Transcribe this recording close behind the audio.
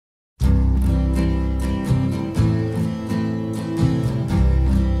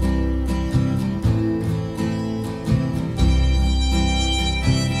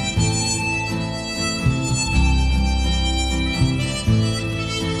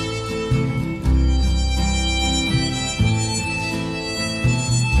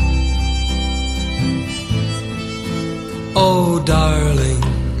darling,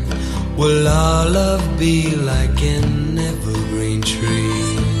 will our love be like an evergreen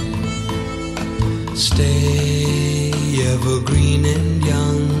tree? Stay evergreen and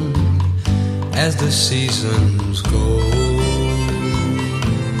young as the seasons go.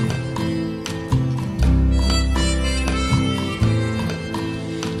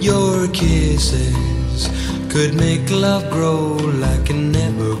 Your kisses could make love grow like an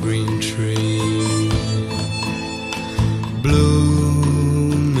evergreen tree.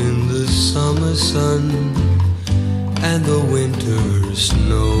 Bloom in the summer sun and the winter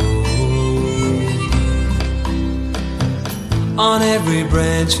snow. On every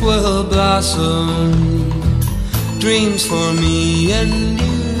branch will blossom dreams for me and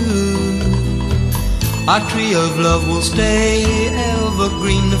you. Our tree of love will stay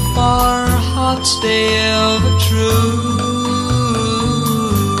evergreen, for our hearts stay ever true.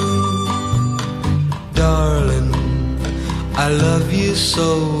 Darling, I love you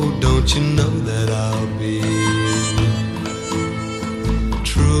so, don't you know that I'll be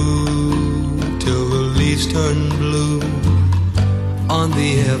true till the leaves turn blue on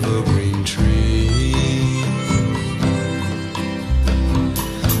the evergreen tree.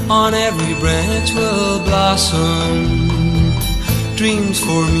 On every branch will blossom dreams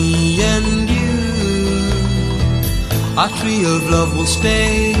for me and you. Our tree of love will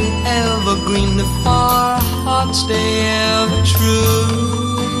stay evergreen, if our hearts stay ever true.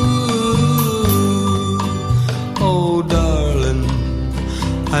 Oh darling,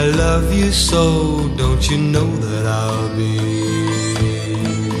 I love you so, don't you know that I'll be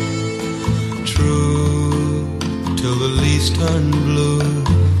true till the leaves turn blue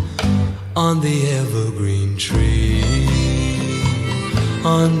on the evergreen tree.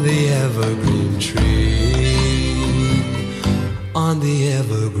 On the evergreen tree. On the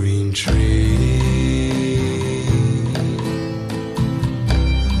evergreen tree.